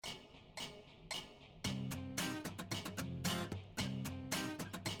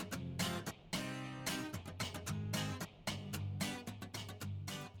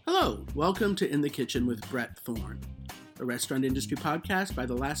Hello, welcome to In the Kitchen with Brett Thorne, a restaurant industry podcast by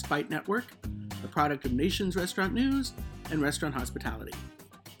the Last Bite Network, a product of Nation's Restaurant News and Restaurant Hospitality.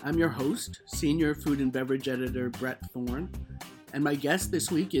 I'm your host, Senior Food and Beverage Editor Brett Thorne, and my guest this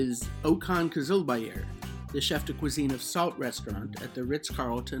week is Okan Kızılbayır, the chef de cuisine of Salt Restaurant at the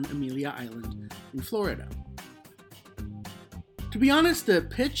Ritz-Carlton Amelia Island in Florida. To be honest, the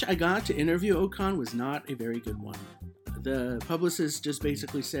pitch I got to interview Okan was not a very good one. The publicist just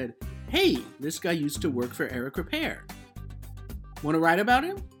basically said, "Hey, this guy used to work for Eric Ripert. Want to write about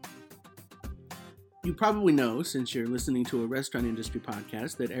him?" You probably know, since you're listening to a restaurant industry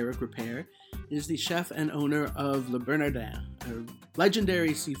podcast, that Eric Ripert is the chef and owner of Le Bernardin, a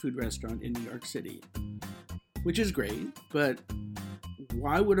legendary seafood restaurant in New York City. Which is great, but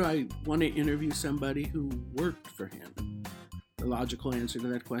why would I want to interview somebody who worked for him? The logical answer to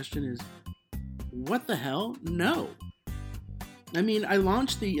that question is, what the hell? No. I mean, I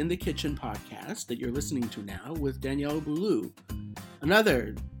launched the In the Kitchen podcast that you're listening to now with Daniel Boulud,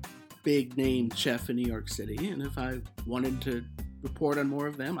 another big name chef in New York City, and if I wanted to report on more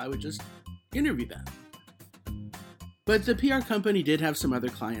of them, I would just interview them. But the PR company did have some other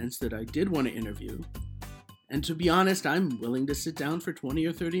clients that I did want to interview, and to be honest, I'm willing to sit down for 20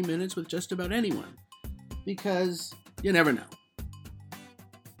 or 30 minutes with just about anyone, because you never know.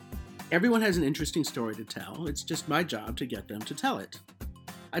 Everyone has an interesting story to tell. It's just my job to get them to tell it.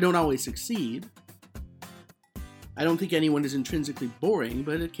 I don't always succeed. I don't think anyone is intrinsically boring,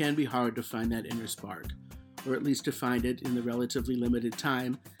 but it can be hard to find that inner spark, or at least to find it in the relatively limited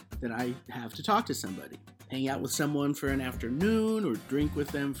time that I have to talk to somebody. Hang out with someone for an afternoon, or drink with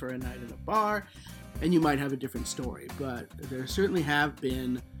them for a night at a bar, and you might have a different story. But there certainly have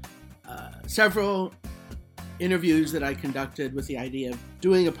been several interviews that I conducted with the idea of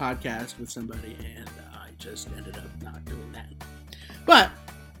doing a podcast with somebody, and I just ended up not doing that. But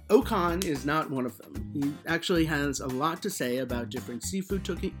Okan is not one of them. He actually has a lot to say about different seafood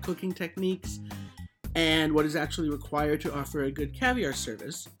cooking techniques and what is actually required to offer a good caviar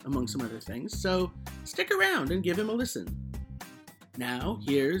service, among some other things. So stick around and give him a listen. Now,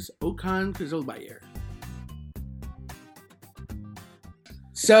 here's Okan Kızılbayır.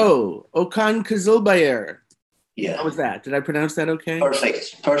 So, Okan Kızılbayır. Yeah. How was that? Did I pronounce that okay?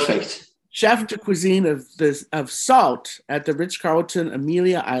 Perfect. Chef de cuisine of Salt at the Ritz-Carlton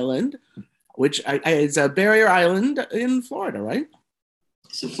Amelia Island, which is a barrier island in Florida, right?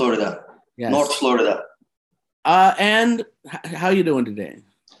 It's in Florida. Yes. North Florida. And how are you doing today?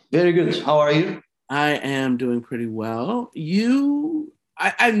 Very good. How are you? I am doing pretty well.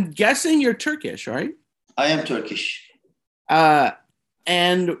 I'm guessing you're Turkish, right? I am Turkish.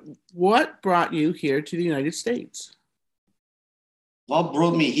 And what brought you here to the United States? What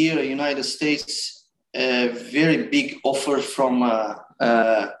brought me here, United States? A very big offer from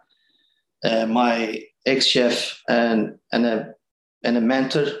my ex-chef and a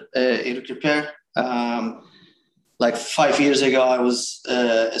mentor, Eric Ripert. Like 5 years ago, I was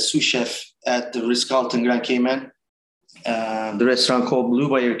a sous chef at the Ritz-Carlton Grand Cayman, the restaurant called Blue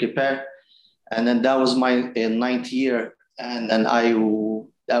by Eric Ripert. And then that was my ninth year. And then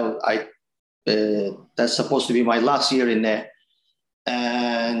that's supposed to be my last year in there.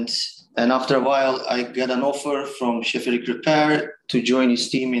 And after a while, I got an offer from Chef Eric Ripert to join his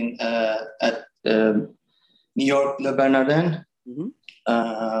team at New York Le Bernardin.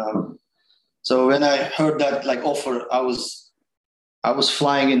 Mm-hmm. So when I heard that offer, I was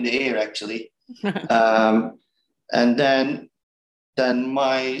flying in the air actually. And then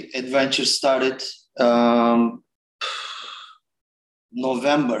my adventure started.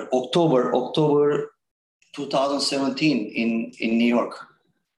 October 2017 in New York.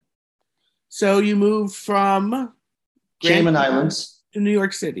 So you moved from Cayman Islands to New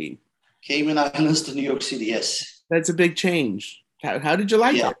York City. Cayman Islands to New York City, yes. That's a big change. How did you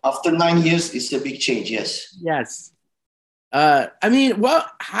like it? After 9 years, it's a big change, yes. Yes. How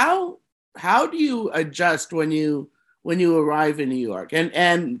do you adjust when you arrive in New York?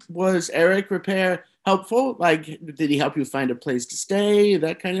 And was Eric Ripert helpful? Did he help you find a place to stay?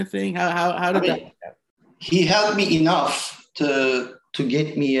 That kind of thing. How did that work out? He helped me enough to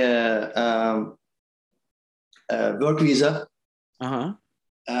get me a work visa. Uh-huh.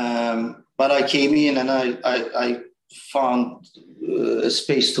 But I came in and I found a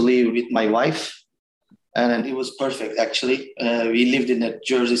space to live with my wife, and it was perfect actually. We lived in the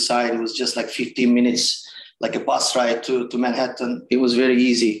Jersey side. It was just 15 minutes, like a bus ride to Manhattan. It was very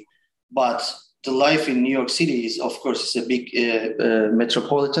easy, but the life in New York City is, of course, it's a big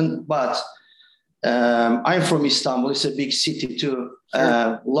metropolitan, but I'm from Istanbul. It's a big city too.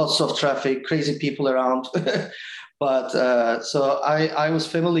 Sure. Lots of traffic, crazy people around. But so I was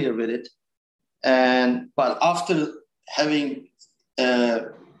familiar with it. But after having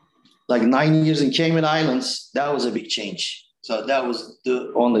like 9 years in Cayman Islands, that was a big change. So that was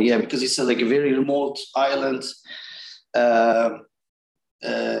the only, because it's like a very remote island. Yeah,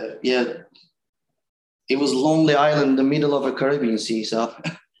 it was lonely island in the middle of a Caribbean Sea. So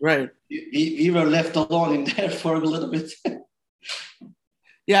Right. we were left alone in there for a little bit.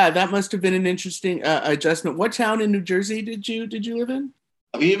 Yeah, that must have been an interesting adjustment. What town in New Jersey did you live in?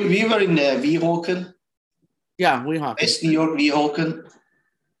 We were in Weehawken. Yeah, Weehawken. West New York, Weehawken.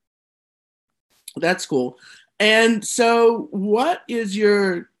 That's cool. And so, what is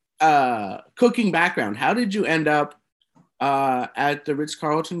your cooking background? How did you end up at the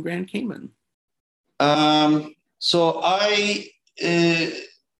Ritz-Carlton Grand Cayman? So I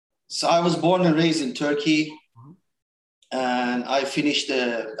was born and raised in Turkey, and I finished.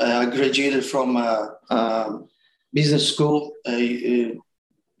 I graduated from business school,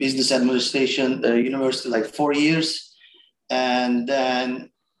 business administration university, like 4 years, and then,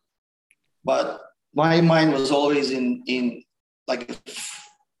 but my mind was always in like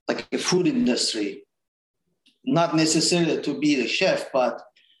a food industry, not necessarily to be the chef, but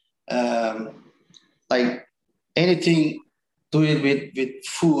like anything do it with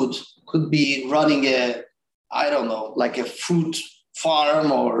food. Could be running I don't know, like a fruit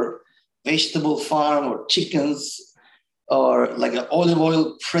farm or vegetable farm or chickens or like an olive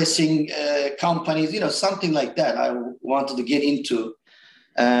oil pressing companies, something like that I wanted to get into.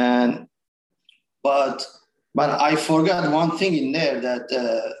 But I forgot one thing in there, that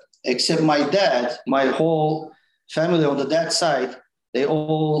except my dad, my whole family on the dad side, they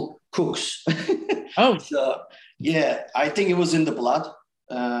all cooks. Oh, So yeah, I think it was in the blood.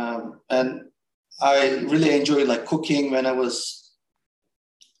 And I really enjoyed like cooking when I was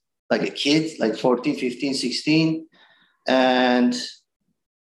like a kid, like 14, 15, 16. And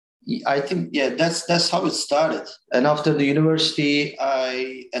I think, yeah, that's how it started. And after the university,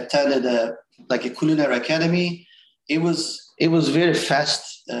 I attended a culinary academy. It was very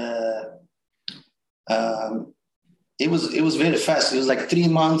fast. It was very fast. It was like 3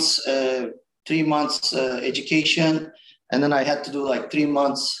 months, education, and then I had to do like 3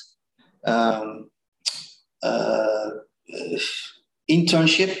 months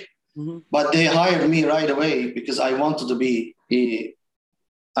internship. mm-hmm. But they hired me right away because I wanted to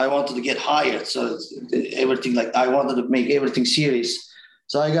get hired. So everything, like I wanted to make everything serious.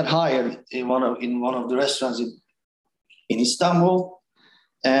 So I got hired in one of the restaurants in Istanbul,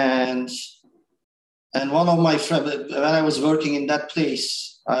 and one of my friends, when I was working in that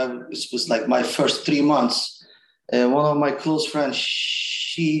place, it was like my first 3 months. One of my close friends,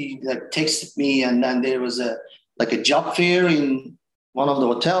 she like texted me, and then there was a job fair in one of the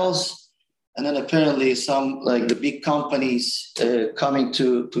hotels, and then apparently some like the big companies coming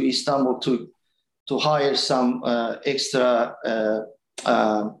to Istanbul to hire some extra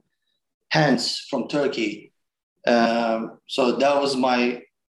hands from Turkey. So that was my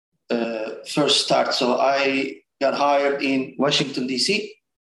first start. So I got hired in Washington, D.C.,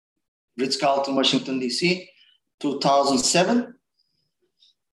 Ritz-Carlton, Washington, D.C., 2007.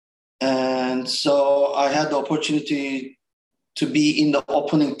 And so I had the opportunity to be in the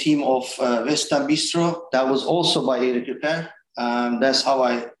opening team of West End Bistro. That was also by Eric Ripert. That's how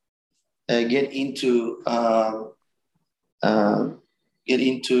I get into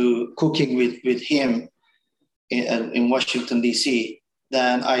cooking with him in Washington, D.C.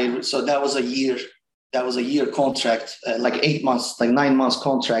 So that was a year. That was a year contract, like 8 months, like 9 months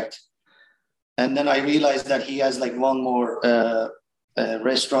contract. And then I realized that he has like one more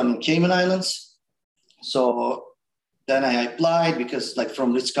restaurant in Cayman Islands. So then I applied, because like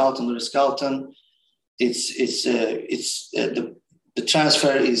from Ritz-Carlton to Ritz-Carlton, the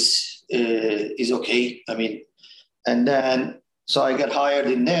transfer is okay. I mean, and then so I got hired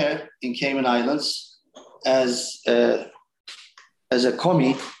in there in Cayman Islands as a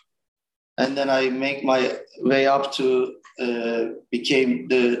commie, and then I make my way up to became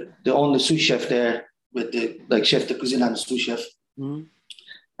the only sous chef there, with the like chef de cuisine and sous chef. Mm-hmm.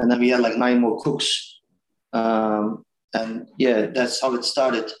 And then we had like 9 more cooks. And yeah, that's how it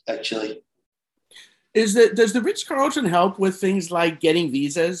started, actually. Does the Ritz-Carlton help with things like getting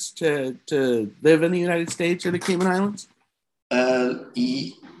visas to live in the United States or the Cayman Islands?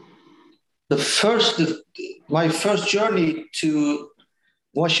 My first journey to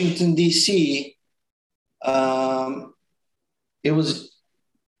Washington, D.C., I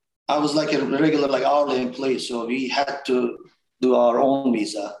was like a regular, like hourly employee, so we had to do our own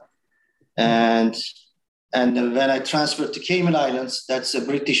visa. And when I transferred to Cayman Islands, that's a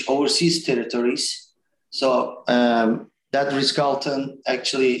British overseas territories. So that Ritz-Carlton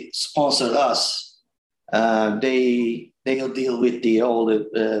actually sponsored us. They'll deal with all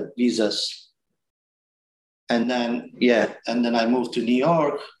the visas. And then I moved to New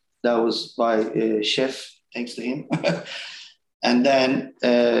York. That was by Chef, thanks to him. And then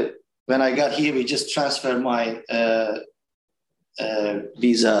when I got here, we just transferred my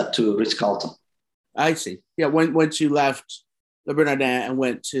visa to Ritz-Carlton. I see. Yeah, once you left Le Bernardin and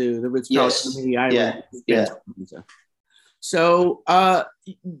went to the Ritz-Carlton on the island. Yeah. Visa. So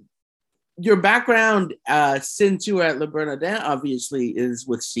your background since you were at Le Bernardin obviously is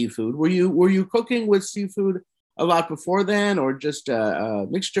with seafood. Were you cooking with seafood a lot before then, or just a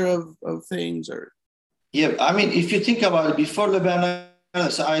mixture of things? Or yeah, I mean, if you think about it, before Le Bernardin,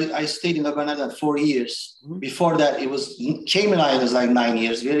 so I stayed in Le Bernardin 4 years. Mm-hmm. Before that, it was Cayman Islands, like 9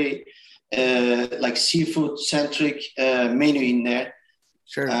 years. Very like seafood centric menu in there.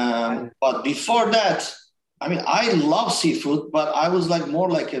 Sure. But before that, I mean, I love seafood, but I was like more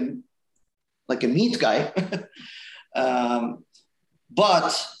like a meat guy.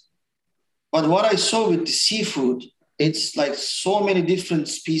 But what I saw with the seafood, it's like so many different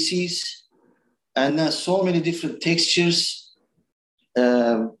species and so many different textures,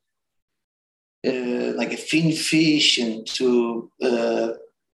 like a fin fish and to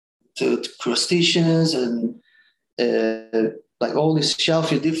crustaceans and like all these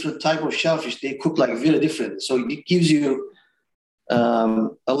shellfish, different type of shellfish, they cook like very different. So it gives you a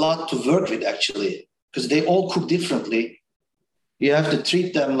lot to work with actually, because they all cook differently. You have to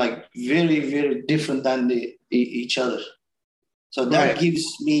treat them like very, very different than each other. So that gives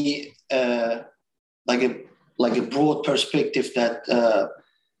me like a broad perspective that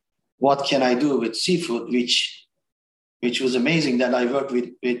what can I do with seafood, which was amazing that I worked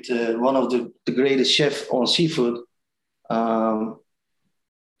with one of the greatest chefs on seafood.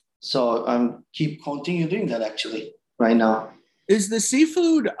 So I'm continue doing that actually right now. Is the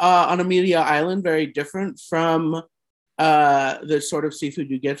seafood on Amelia Island very different from the sort of seafood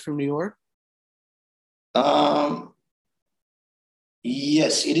you get from New York?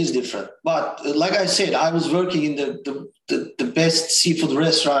 Yes, it is different. But like I said, I was working in the best seafood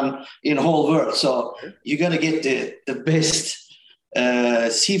restaurant in the whole world. So you got to get the best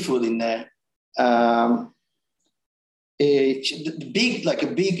seafood in there.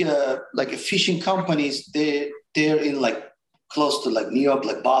 Like a fishing companies, they're in like close to like New York,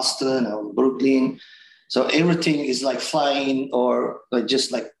 like Boston or Brooklyn. So everything is like flying or like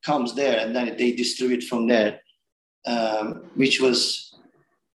just like comes there and then they distribute from there, which was,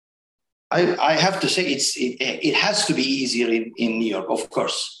 I have to say it has to be easier in New York, of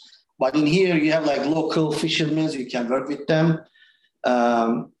course. But in here you have like local fishermen, you can work with them.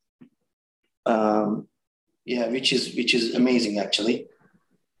 Which is amazing actually.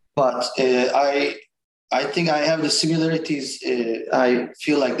 But I think I have the similarities. I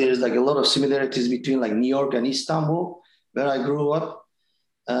feel like there's like a lot of similarities between like New York and Istanbul, where I grew up.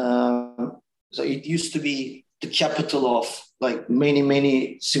 So it used to be the capital of like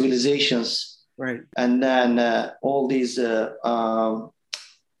many civilizations. Right. And then all these the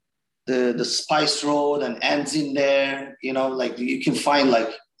spice road and ends in there, you know, like you can find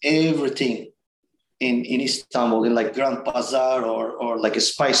like everything in Istanbul, in like Grand Bazaar or like a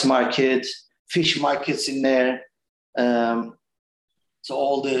spice market, fish markets in there. So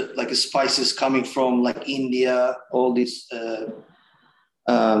all the like spices coming from like India, all these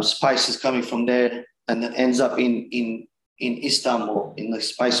spices coming from there, and then ends up in Istanbul in the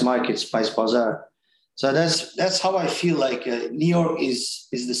spice market, spice bazaar. So that's how I feel like New York is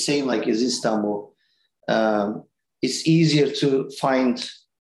the same like as Istanbul. It's easier to find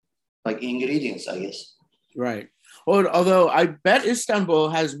like ingredients, I guess. Right. Although I bet Istanbul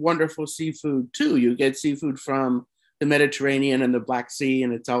has wonderful seafood too. You get seafood from the Mediterranean and the Black Sea,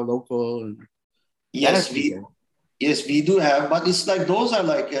 and it's all local. And yes, we do have, but it's like those are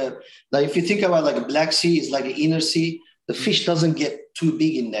like if you think about like Black Sea is like an inner sea. The fish doesn't get too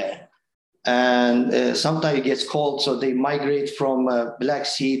big in there, and sometimes it gets cold, so they migrate from Black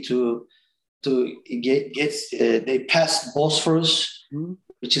Sea to they pass Bosphorus. Mm-hmm.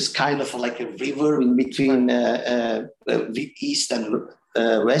 Which is kind of like a river in between east and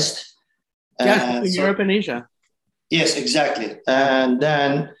west. Between Europe and Asia. Yes, exactly. And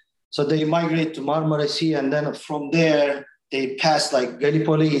then, so they migrate to Marmara Sea, and then from there, they pass like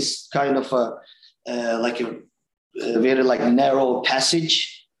Gallipoli is kind of like a very like narrow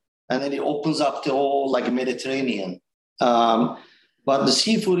passage, and then it opens up the whole like Mediterranean. But the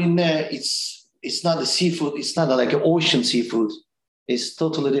seafood in there, it's not the seafood, it's not like an ocean seafood. It's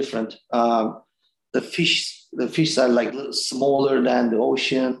totally different. The fish are like smaller than the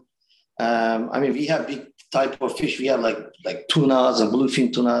ocean, I mean, we have big type of fish. We have like tunas and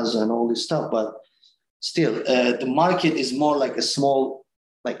bluefin tunas and all this stuff, but still, the market is more like a small,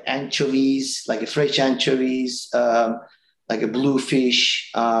 like anchovies, like a fresh anchovies, like a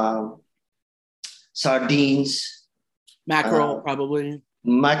bluefish, sardines, Mackerel, probably.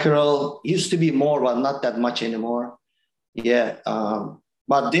 mackerel. Used to be more, but not that much anymore. Yeah,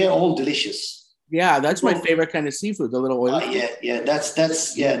 but they're all delicious. Yeah, that's my favorite kind of seafood, the little oil. Yeah,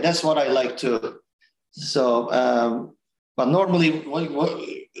 that's what I like too. So, but normally,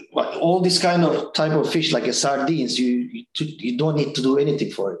 all this kind of type of fish, like a sardines, you don't need to do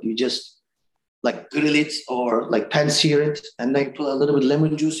anything for it. You just like grill it or like pan sear it, and then you put a little bit of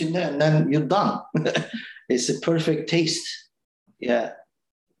lemon juice in there, and then you're done. It's a perfect taste. Yeah.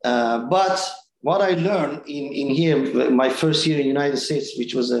 But what I learned in here, my first year in the United States,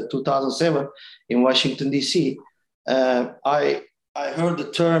 which was 2007 in Washington, D.C., I heard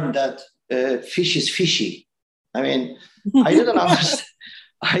the term that fish is fishy. I mean, I didn't understand.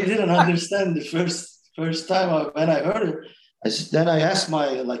 I didn't understand the first time when I heard it. Then I asked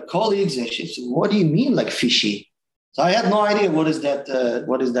my colleagues, and she said, "What do you mean, like fishy?" So I had no idea what does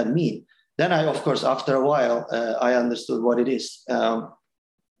that mean. Then of course, after a while, I understood what it is.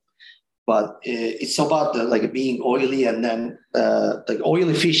 But it's about being oily, and then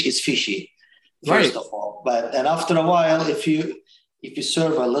oily fish is fishy, first of all. But then after a while, if you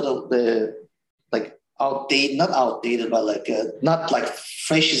serve a little outdated, not outdated, but not like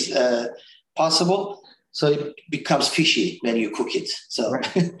fresh as possible, so it becomes fishy when you cook it. So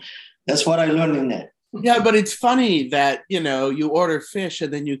that's what I learned in there. Yeah, but it's funny that you order fish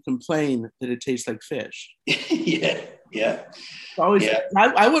and then you complain that it tastes like fish. Yeah. Always, yeah.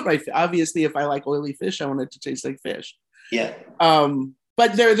 I would obviously, if I like oily fish, I want it to taste like fish. Yeah.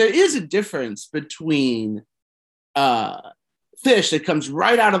 But there is a difference between fish that comes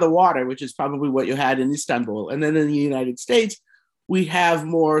right out of the water, which is probably what you had in Istanbul, and then in the United States, we have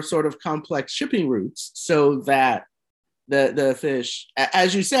more sort of complex shipping routes, so that the fish,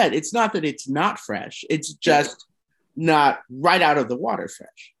 as you said, it's not that it's not fresh; it's just not right out of the water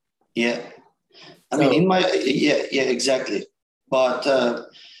fresh. Yeah. I mean, exactly. But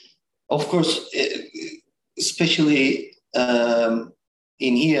of course, especially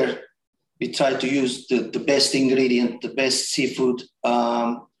in here, we try to use the best ingredient, the best seafood.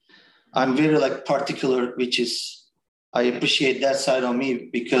 I'm very particular, which is, I appreciate that side of me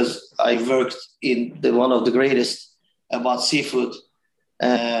because I worked in one of the greatest about seafood,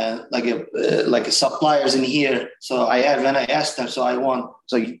 like a suppliers in here. So when I asked them, so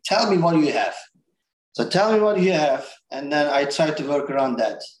you tell me what you have. So tell me what you have, and then I try to work around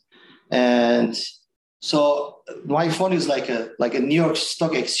that. And so my phone is like a New York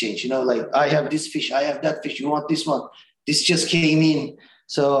Stock Exchange, I have this fish, I have that fish, you want this one? This just came in.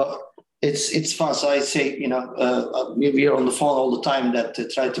 So it's fun. So I say, we are on the phone all the time to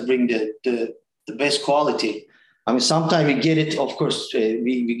try to bring the best quality. I mean, sometimes we get it, of course,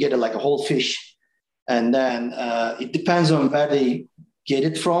 we get it like a whole fish. And then it depends on where they get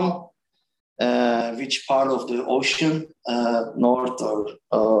it from. Which part of the ocean, north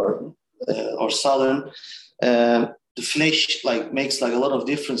or southern, the flesh makes a lot of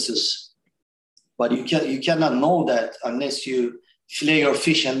differences, but you cannot know that unless you fillet your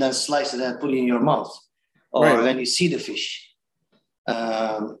fish and then slice it and put it in your mouth, or when you see the fish.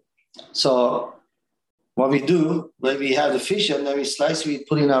 So what we do when we have the fish and then we slice, we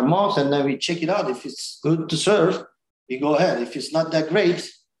put it in our mouth and then we check it out. If it's good to serve, we go ahead. If it's not that great,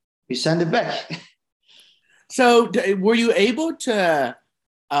 we send it back. So were you able to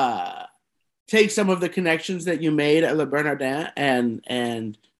take some of the connections that you made at Le Bernardin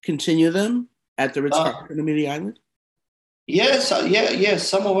and continue them at the Ritz-Carlton Amelia Island? Yes,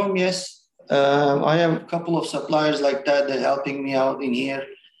 some of them, yes. I have a couple of suppliers like that helping me out in here,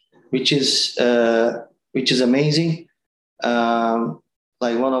 which is amazing.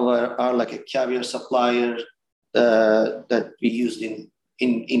 Like one of our like a caviar supplier that we used in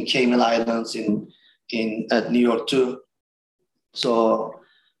Cayman Islands at New York too. So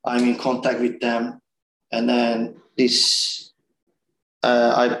I'm in contact with them. And then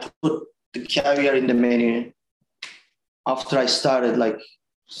I put the caviar in the menu after I started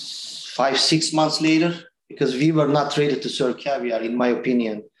 5-6 months later, because we were not ready to serve caviar, in my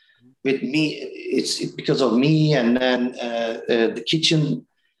opinion. With me, it's because of me and then the kitchen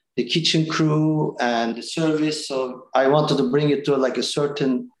crew and the service. So I wanted to bring it to a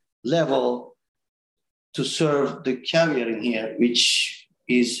certain level to serve the caviar in here, which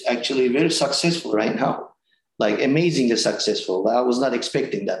is actually very successful right now, amazingly successful. I was not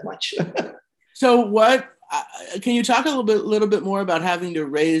expecting that much. So what Can you talk a little bit more about having to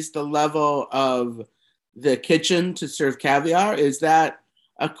raise the level of the kitchen to serve caviar? Is that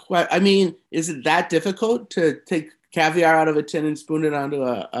I mean, is it that difficult to take caviar out of a tin and spoon it onto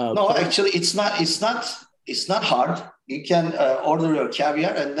a No, plate? actually, it's not hard. You can order your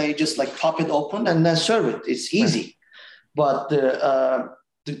caviar and they just like pop it open and then serve it. It's Right. easy. But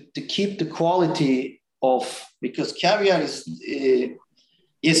to keep the quality of, because caviar is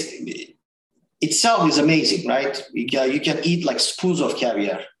itself is amazing, right? You can eat like spoons of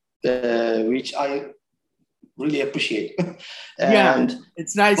caviar, which I really appreciate. Yeah, and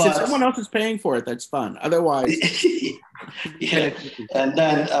it's nice if but someone else is paying for it. That's fun. Otherwise, it can be kind yeah, of tricky. and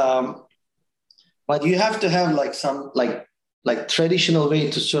then but you have to have like some like traditional way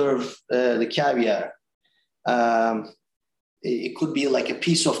to serve the caviar. Um, it could be like a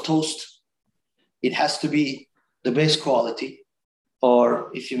piece of toast. It has to be the best quality. Or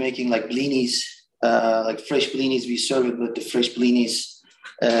if you're making like blinis, like fresh blinis, we serve it with the fresh blinis,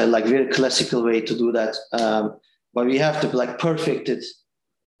 like very classical way to do that. But we have to like perfect it,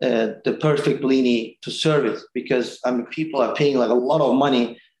 the perfect blini to serve it, because I mean people are paying like a lot of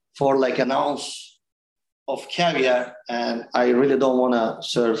money for like an ounce of caviar, and I really don't want to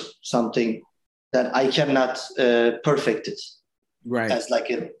serve something that I cannot perfect it Right. as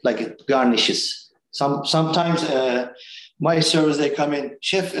like it garnishes. Sometimes my servers they come in,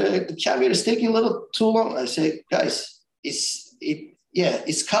 chef, the caviar is taking a little too long. I say, guys,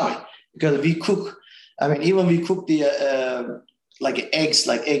 it's coming, because we cook. I mean, even we cook the like eggs,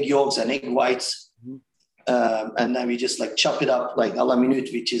 like egg yolks and egg whites, Mhm. and then we just like chop it up like a la minute,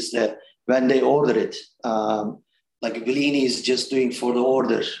 which is the when they order it. Like Bellini is just doing for the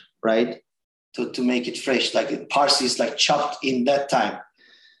order, right? To make it fresh. Like parsley is like chopped in that time.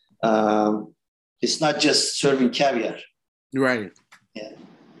 It's not just serving caviar. Right. Yeah.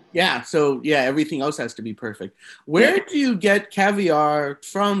 Yeah. So yeah, everything else has to be perfect. Yeah. Where do you get caviar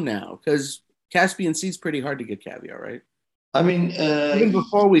from now? Because Caspian Sea is pretty hard to get caviar, right? I mean, Even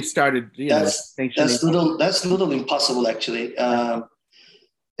before we started, sanctioning. that's little impossible actually.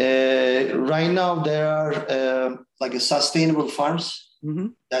 Right now there are like a sustainable farms Mm-hmm.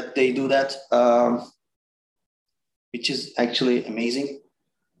 that they do that, which is actually amazing.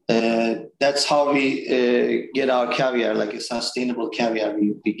 That's how we get our caviar, like a sustainable caviar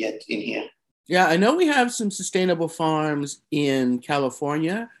we get in here. Yeah, I know we have some sustainable farms in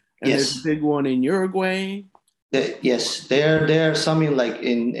California, and there's a Yes. big one in Uruguay. Yes, there are some in like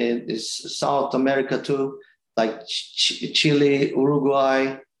in South America too, like Chile,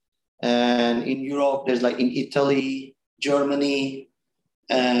 Uruguay, and in Europe there's like in Italy, Germany,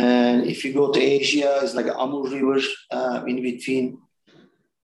 and if you go to Asia, it's like Amur River in between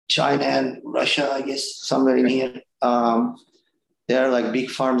China and Russia, I guess somewhere in here. There are like big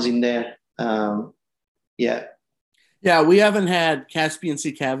farms in there. Yeah. Yeah, we haven't had Caspian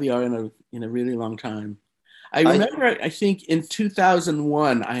Sea caviar in a really long time. I I remember, I think in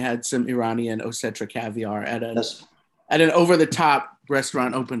 2001, I had some Iranian Osetra caviar that's at an over the top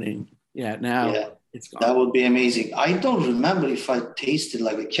restaurant opening. Yeah, now yeah. it's That gone. would be amazing. I don't remember if I tasted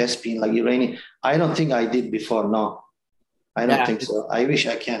like a Caspian, like Iranian. I don't think I did before. No, I don't Yeah, think so. I wish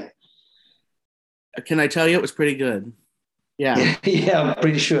I can. can I tell you it was pretty good? Yeah. Yeah, yeah, I'm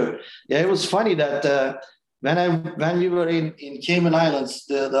pretty sure. Yeah, it was funny that when we were in Cayman Islands,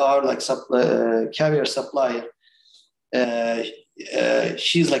 there are like caviar supplier. Uh,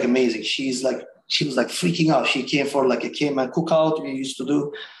 she's like amazing. She was like freaking out. She came for like a Cayman cookout we used to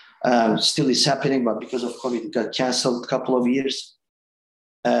do. Still is happening, but because of COVID, it got canceled a couple of years.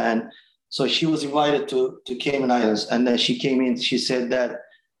 And so she was invited to Cayman Islands, and then she came in. She said that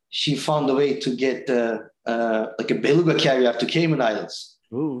she found a way to get like a beluga caviar to Cayman Islands.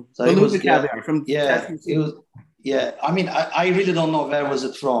 Ooh, So it beluga was caviar from yeah, Caspian it Sea. was yeah. I mean, I really don't know where was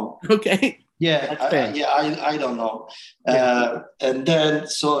it from. Okay, Yeah, that's fair. I don't know. Yeah, And then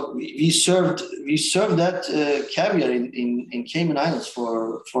so we served that caviar in Cayman Islands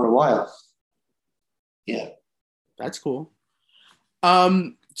for a while. Yeah. that's cool.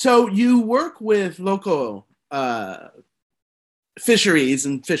 So you work with local fisheries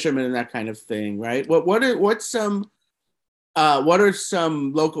and fishermen and that kind of thing, right? What are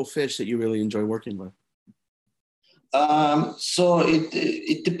some local fish that you really enjoy working with? So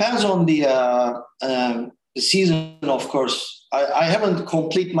it depends on the season, of course. I haven't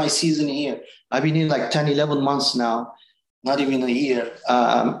complete my season here. I've been in like 10, 11 months now, not even a year.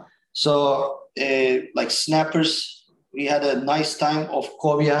 Like snappers, we had a nice time of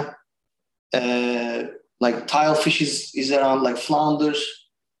cobia. Like tile fish is around like flounders.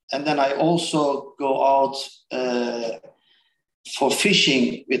 And then I also go out for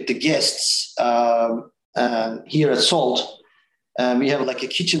fishing with the guests. here at Salt. We have like a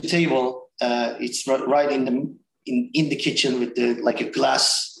kitchen table. It's right in the kitchen with like a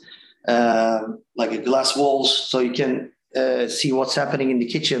glass walls, so you can see what's happening in the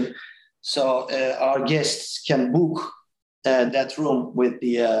kitchen. So our guests can book that room with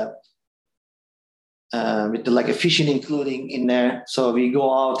the like a fishing including in there. So we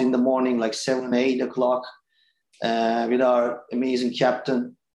go out in the morning like 7, 8 o'clock with our amazing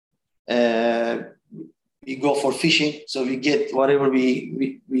captain. We go for fishing. So we get whatever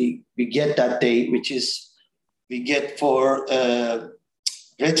we get that day, which is we get for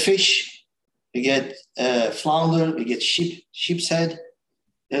redfish, we get flounder, we get sheep's head.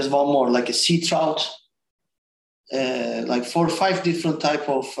 There's one more, like a sea trout, like 4 or 5 different type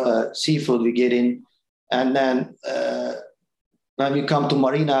of seafood we get in. And then when we come to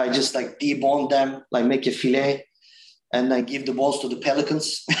marina, I just like debone them, like make a fillet, and then give the balls to the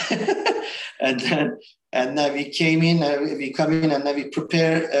pelicans. and then we come in, and then we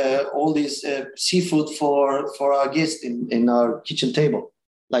prepare all this seafood for our guests in our kitchen table.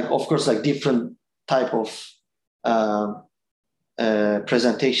 Like, of course, like different type of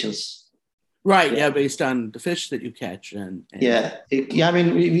presentations. Right. Yeah. Based on the fish that you catch. Yeah. I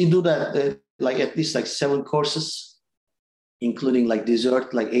mean, we do that like at least like 7 courses, including like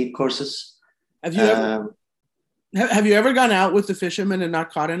dessert, like 8 courses. Have you ever gone out with the fishermen and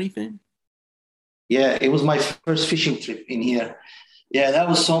not caught anything? Yeah, it was my first fishing trip in here. Yeah, that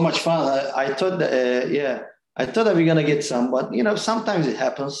was so much fun. I thought that, I thought that we're gonna get some, but sometimes it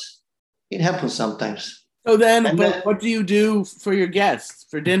happens. It happens sometimes. So then, what do you do for your guests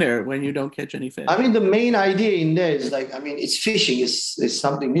for dinner when you don't catch any fish? I mean, the main idea in there is like, I mean, it's fishing. It's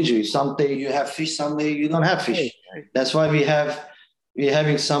something new. Someday you have fish, someday you don't have fish. Right. That's why we're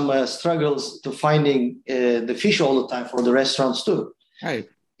having some struggles to finding the fish all the time for the restaurants too. Right.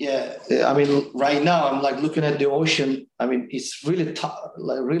 Yeah, I mean, right now I'm like looking at the ocean. I mean, it's really tough,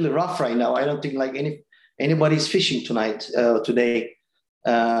 like really rough right now. I don't think like anybody's fishing today.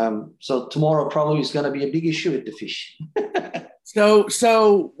 So tomorrow probably is going to be a big issue with the fish.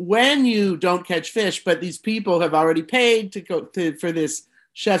 So when you don't catch fish, but these people have already paid to go for this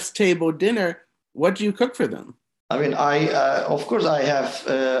chef's table dinner, what do you cook for them? I mean, of course I have.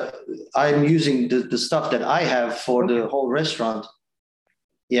 I'm using the stuff that I have for the whole restaurant.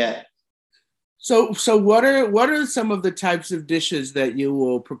 Yeah. So what are some of the types of dishes that you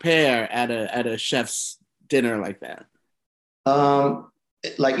will prepare at a chef's dinner like that?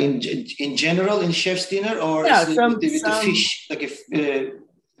 Like in general in chef's dinner, or with the fish, like a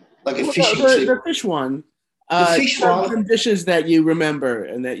fishing trip? The fish one. The fish one. Some dishes that you remember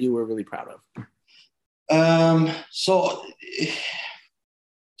and that you were really proud of.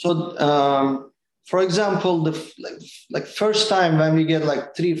 For example, the first time when we get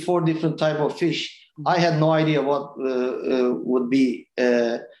like 3, 4 different type of fish, I had no idea what would be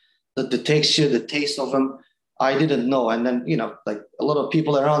the texture, the taste of them. I didn't know. And then, like a lot of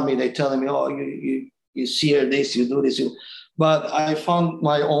people around me, they telling me, oh, you sear this, you do this. But I found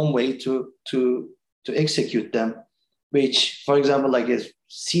my own way to execute them, which, for example, like a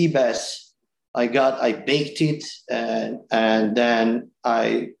sea bass, I baked it and then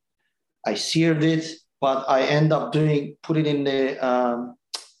I seared it, but I end up put it in the,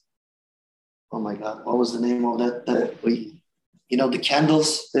 oh my God, what was the name of that? The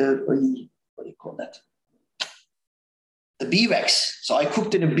candles, what do you call that? The beeswax. So I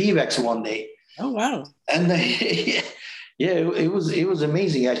cooked in a beeswax one day. Oh, wow. And it was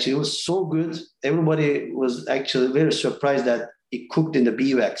amazing, actually. It was so good. Everybody was actually very surprised that it cooked in the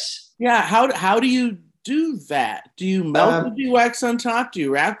beeswax. Yeah, how do you do that? Do you melt the beeswax on top? Do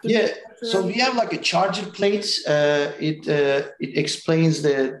you wrap the beeswax? So we have like a charger plate. It explains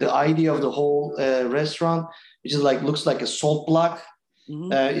the idea of the whole restaurant, which is like looks like a salt block.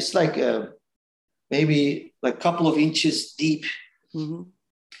 Mm-hmm. It's like maybe like a couple of inches deep. Mm-hmm.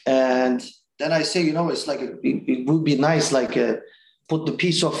 And then I say, it's like it would be nice, like put the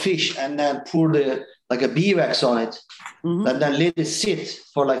piece of fish and then pour like a beeswax on it, mm-hmm. and then let it sit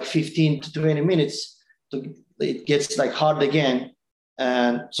for like 15 to 20 minutes. It gets like hard again.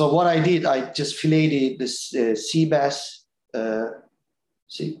 And so what I did, I just filleted this sea bass.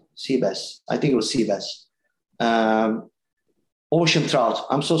 Sea bass. I think it was sea bass. Ocean trout.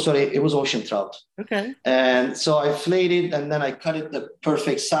 I'm so sorry. It was ocean trout. Okay. And so I filleted it, and then I cut it the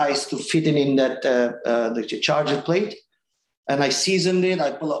perfect size to fit it in that the charger plate. And I seasoned it.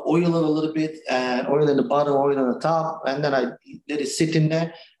 I put oil in a little bit, and oil in the bottom, oil on the top. And then I let it sit in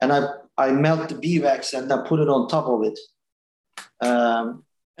there. And I melt the beeswax and then put it on top of it. And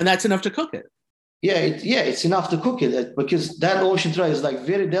that's enough to cook it. It's enough to cook it because that ocean trout is like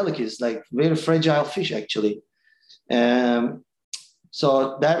very delicate. It's like very fragile fish actually.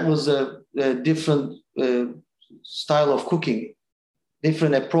 So that was a different style of cooking,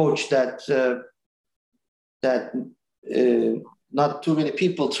 different approach that not too many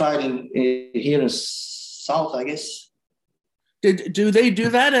people tried in here in South, I guess. Do they do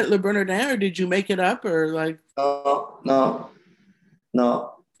that at Le Bernardin, or did you make it up, or like? No.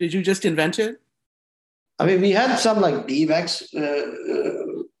 Did you just invent it? I mean, we had some like bivacs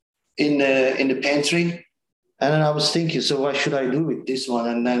in the pantry, and then I was thinking, so what should I do with this one?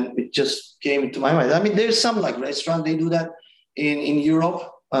 And then it just came into my mind. I mean, there's some like restaurant they do that in Europe,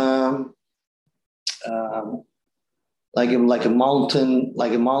 like a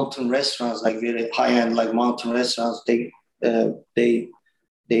mountain restaurants, like very high end like mountain restaurants. They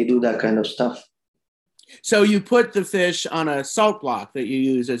do that kind of stuff. So you put the fish on a salt block that you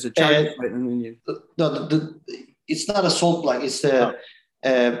use as a charge plate, and then you. No, it's not a salt block. It's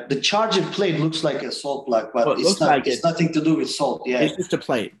the charger plate looks like a salt block, but it's not. Like it's nothing to do with salt. Yeah, it's just a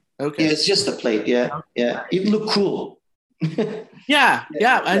plate. Okay. Yeah, it's just a plate. Yeah, yeah. It looked cool. yeah,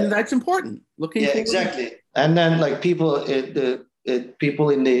 and that's important. Looking. Yeah, cool. Exactly. And then like people, people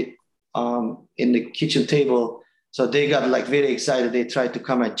in the kitchen table, so they got like very excited. They tried to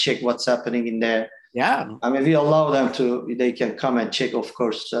come and check what's happening in there. Yeah. I mean, we allow them to. They can come and check, of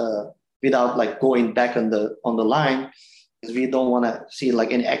course, without like going back on the line, because we don't want to see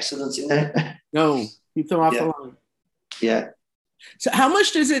like any accidents in there. No, keep them off the line. Yeah. So, how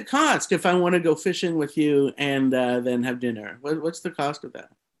much does it cost if I want to go fishing with you and then have dinner? What's the cost of that?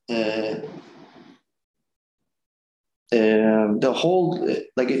 The whole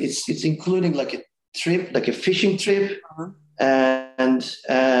like it's including like a trip, like a fishing trip, and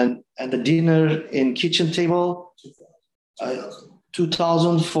the dinner in kitchen table,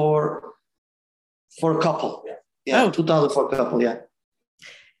 2,000 for a couple. Yeah, 2,000 for a couple. Yeah.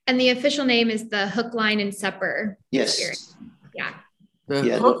 And the official name is the Hook, Line, and Supper. Yes. Experience. Yeah.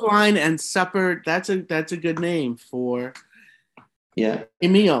 The Hook, Line, and Supper. That's a good name for. Yeah. A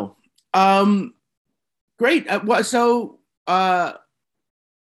meal. Great. I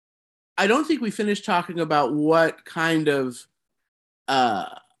don't think we finished talking about what kind of.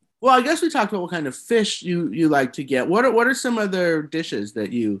 Well, I guess we talked about what kind of fish you like to get. What are some other dishes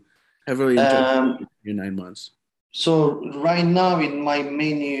that you have really enjoyed in your 9 months? So right now in my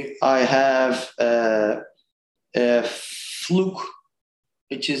menu, I have a fluke,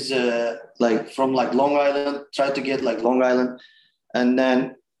 which is like from like Long Island. Try to get like Long Island, and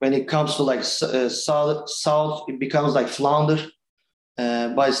then when it comes to like south, it becomes like flounder,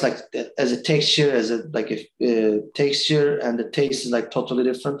 but it's like as a texture, texture, and the taste is like totally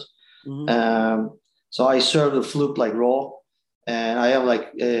different. Mm-hmm. So I serve the fluke like raw, and I have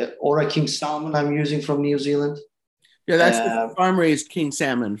like Ora King salmon I'm using from New Zealand. Yeah, that's the farm-raised king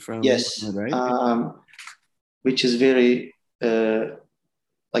salmon from New Zealand, right? Which is very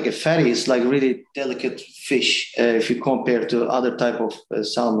like a fatty. It's like really delicate fish if you compare to other type of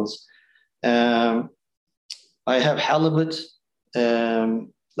salmons. I have halibut,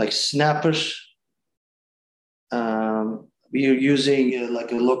 like snappers. We are using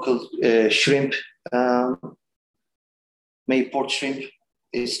like a local shrimp, Mayport shrimp.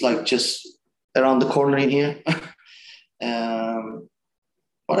 It's like just around the corner in here.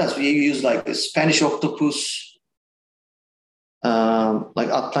 What else? We use like a Spanish octopus, like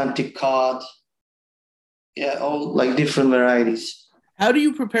Atlantic cod. Yeah, all like different varieties. How do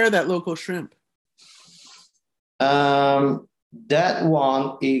you prepare that local shrimp? That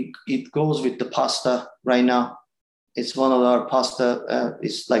one, it goes with the pasta right now. It's one of our pasta.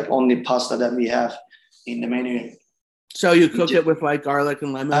 It's like only pasta that we have in the menu. So you cook it with like garlic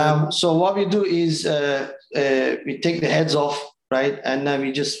and lemon? So what we do is we take the heads off, right? And then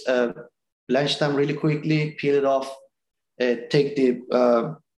we just blanch them really quickly, peel it off, take the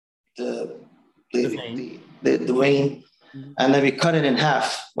vein, mm-hmm. And then we cut it in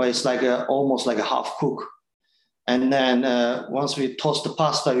half, where it's like almost like a half cook. And then once we toast the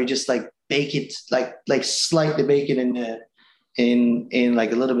pasta, we just like bake it, like slightly bake it in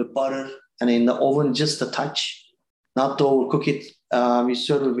like a little bit butter, and in the oven just a touch. Not to overcook it. We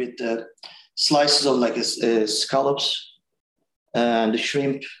serve it with slices of like scallops and the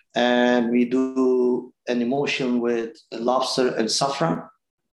shrimp, and we do an emulsion with lobster and saffron,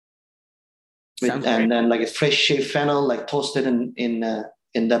 and then like a fresh shaved fennel, like toasted in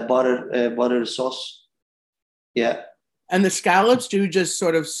that butter sauce. Yeah. And the scallops, do you just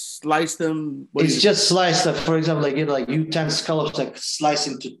sort of slice them? It's just sliced. For example, I get like U10 scallops, like slice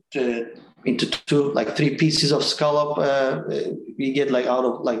into two, like 3 pieces of scallop. We get like out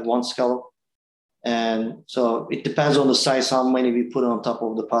of like one scallop. And so it depends on the size, how many we put on top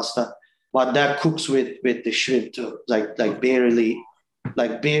of the pasta. But that cooks with the shrimp too, like barely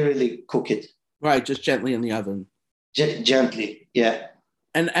cook it. Right, just gently in the oven. Gently, yeah.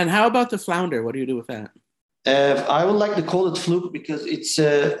 And how about the flounder? What do you do with that? I would like to call it fluke because it's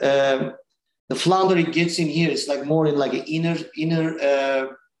the flounder it gets in here is like more in like an inner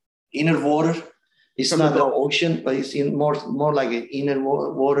water. It's not the ocean, but it's in more like an inner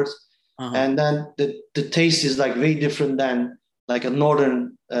waters. Uh-huh. And then the taste is like way different than like a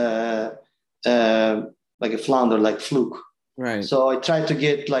northern like a flounder, like fluke. Right. So I try to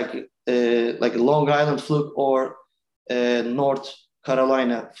get like a Long Island fluke or North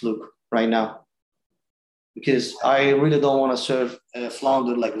Carolina fluke right now, because I really don't want to serve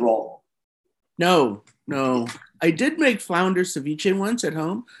flounder like raw. No. I did make flounder ceviche once at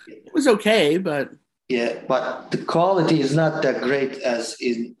home. It was okay, but yeah, but the quality is not that great as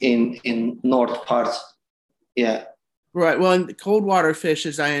in north parts. Yeah. Right. Well, in cold water fish,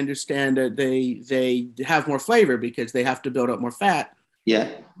 as I understand it, they have more flavor because they have to build up more fat. Yeah.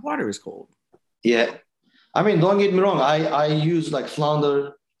 Water is cold. Yeah. I mean, don't get me wrong. I use like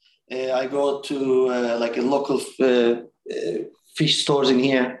flounder. I go to like a local fish stores in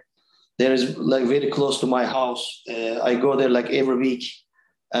here. There is like very close to my house. I go there like every week.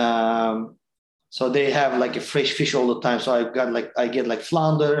 So they have like a fresh fish all the time. So I get like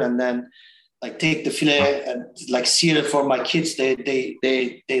flounder and then like take the fillet and like sear it for my kids. They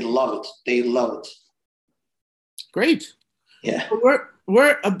love it. They love it. Great. Yeah.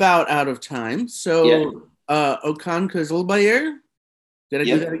 We're about out of time. So Okan Kızılbayır. Did I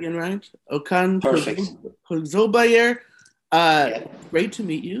do that again right? Okan Kızılbayır. Great to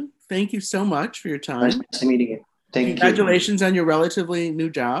meet you. Thank you so much for your time. Nice meeting you. Congratulations on your relatively new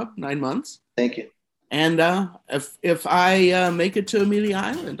job, 9 months. Thank you. And if I make it to Amelia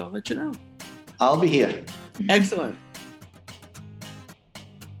Island, I'll let you know. I'll be here. Excellent.